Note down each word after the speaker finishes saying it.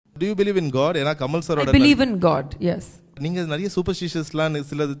Do you believe in God? ஏனா கமல் சாரோட I believe in God, yes. நீங்க நிறைய சூப்பர்ஸ்டிஷியஸ்லாம்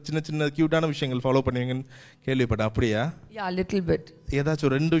சில சின்ன கியூட்டான விஷயங்கள் ஃபாலோ பண்ணுவீங்கன்னு கேள்விப்பட்டேன். அப்படியா? Yeah, a little bit.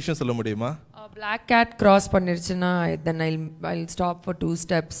 ஏதாச்சும் ரெண்டு விஷயம் சொல்ல முடியுமா? Black cat cross பண்ணிருச்சுனா then I'll stop for 2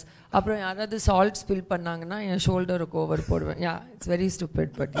 steps. அப்புறம் யாராவது salt spill பண்ணாங்கன்னா என் ஷோல்டருக்கு ஓவர் போடுவேன். Yeah, it's very stupid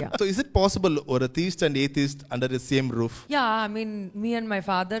but yeah. So is it possible ஒரு theist and atheist under the same roof? Yeah, I mean me and my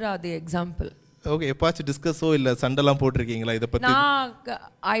father are the example. Okay, எப்பாச்சும் டிஸ்கஸோ இல்ல சண்டலாம் போட்டுருக்கீங்களா இத பத்தி?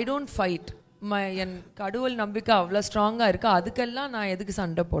 I don't fight. என் கடவுள் நம்பிக்கை அவ்வளோ ஸ்ட்ராங்காக இருக்கு, அதுக்கெல்லாம் நான் எதுக்கு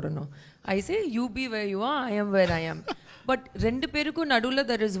சண்டை போடணும்? ஐ say you B where you are, I am where I am. But ரெண்டு பேருக்கும் நடுவில்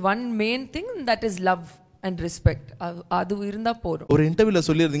there is one main thing, that is love and respect. அது இருந்தா போறோம். ஒரு இன்டர்வியூல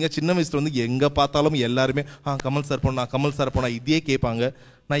சொல்லியிருந்தீங்க சின்ன வயசுல வந்து எங்க பார்த்தாலும் எல்லாருமே கமல் சார் போனா இதே கேட்பாங்க.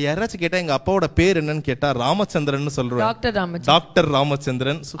 நான் யாராச்சும் கேட்டா எங்க அப்பாவோட பேர் என்னன்னு கேட்டா ராமச்சந்திரன் சொல்றேன். டாக்டர்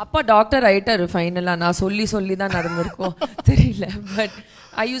ராமச்சந்திரன். அப்பா டாக்டர் ஆயிட்டாரு ஃபைனலா. நான் சொல்லி தான் நடந்திருக்கோம் தெரியல. But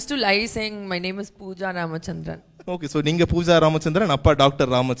I used to lie saying my name is Pooja Ramachandran. Okay, so நீங்க பூஜா ராமச்சந்திரன், அப்பா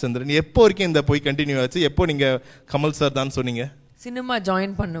டாக்டர் ராமச்சந்திரன். எப்போ வரைக்கும் இந்த போய் கண்டினியூ ஆச்சு? எப்போ நீங்க கமல் சார் தான் சொன்னீங்க? சினிமா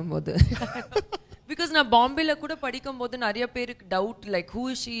ஜாயின் பண்ணும்போது. பிகாஸ் நான் பாம்பேல கூட படிக்கும்போது நிறைய பேருக்கு doubt like who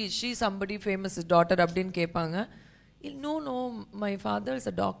is she somebody famous daughter அப்படின்னு கேட்பாங்க. No, my father is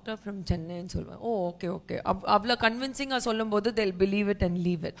a doctor from Chennai ன்னு சொல்லுவேன். ஓகே அவ்வளோ கன்வின்சிங்காக சொல்லும்போது they'll believe it and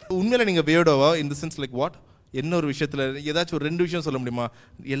leave it. உண்மையில நீங்க weirdo-வா in the sense like what? என்ன ஒரு விஷயத்துல ஏதாச்சும் ஒரு ரெண்டு விஷயம் சொல்ல முடியுமா?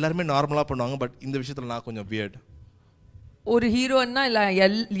 எல்லாருமே நார்மலா பண்ணுவாங்க பட் இந்த விஷயத்துல நான் கொஞ்சம் வியர்ட். ஒரு ஹீரோன்னா இல்ல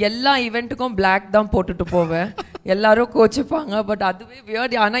எல்லா ஈவென்ட்டுக்கும் Black தான் போட்டுட்டு போவேன். எல்லாரும் கோச்சுப்பாங்க பட் அதுவே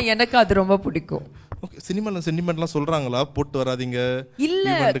வியர்ட். ஆனா எனக்கு அது ரொம்ப பிடிக்கும். ஓகே, சினிமால சென்டிமெண்ட்லாம் சொல்றாங்களா? போட்டு வராதீங்க இல்ல,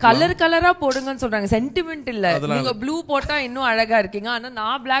 கலரா போடுங்கன்னு சொல்றாங்க. சென்டிமெண்ட் இல்ல. நீங்க ப்ளூ போட்டா இன்னும் அழகா இருக்கீங்க, ஆனா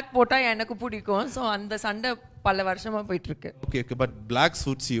நான் Black போட்டா எனக்கு பிடிக்கும். சோ அந்த சண்டை பல வருஷமா போயிட்டு இருக்கு. Okay, but Black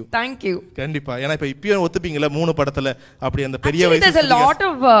suits you. Thank you. கண்டிப்பா. ஏனா இப்ப ஒத்துப்பீங்களா 3 படத்துல அப்படி அந்த பெரிய வயசு. There's a lot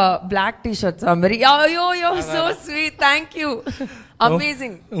of black t-shirts. I'm very so sweet. Thank you.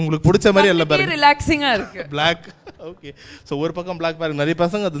 Amazing. உங்களுக்கு பிடிச்ச மாதிரி எல்லாம் பாருங்க. ரிலாக்ஸிங்கா இருக்கு. Black. ஓகே. சோ ஒரு பக்கம் Black பாருங்க. நிறைய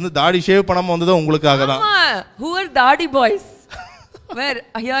பசங்க அது வந்து தாடி ஷேவ் பண்ணாம வந்தது உங்களுக்காக தான். Who are Dadi boys? Where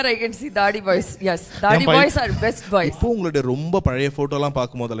here I can see Dadi boys. Yes, Dadi boys are best boys. இப்போ உங்களுடைய ரொம்ப பழைய போட்டோலாம்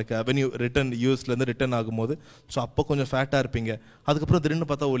பாக்கும்போது like when you return US ல இருந்து ரிட்டர்ன் ஆகும்போது சோ அப்ப கொஞ்சம் ஃபேட்டா இருப்பீங்க. அதுக்கு அப்புறம் திடீர்னு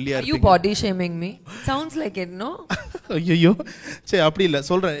பார்த்தா ஒல்லியா இருப்பீங்க. You body shaming me? Sounds like it, no? ஐயோ. சே அப்படி இல்ல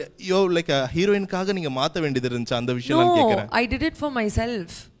சொல்றேன். யோ லைக் ஹீரோயின்காக நீங்க மாத்த வேண்டியது இருந்துச்சு அந்த விஷயம்லாம் கேக்குறேன். No, I did it for myself.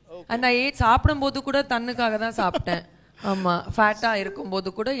 And I ate சாப்பிடும்போது கூட தன்னுக்காக தான் சாப்பிட்டேன். ஆமா, ஃபேட்டா இருக்கும்போது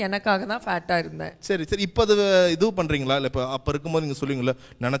கூட எனக்காக தான் ஃபேட்டா இருந்தேன். சரி இப்போ இது பண்றீங்களா? இல்ல இப்ப அப்ப இருக்கும்போது நீங்க சொல்லுவீங்களா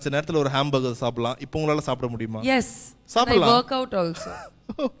நினைச்ச நேரத்துல ஒரு ஹாம்பர்கர் சாப்பிடலாம், இப்போ உங்களால சாப்பிட முடியுமா? Yes, சாப்பிடலாம். I work out also.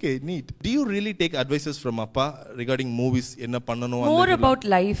 Okay, neat. Do you really take advices from appa regarding movies? என்ன பண்ணனும்?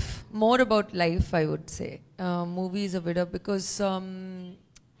 More about life I would say. Movies a bit of because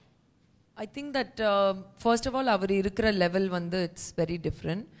I think that first of all அவர் இருக்கிற level வந்து it's very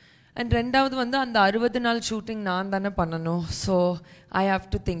different. And ரெண்டாவது வந்து அந்த 60 நாள் shooting நான் தானே பண்ணணும். So I have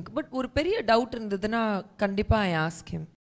to think. But ஒரு பெரிய டவுட் இருந்ததுன்னா கண்டிப்பாக ஐ ஆஸ்க் ஹிம்.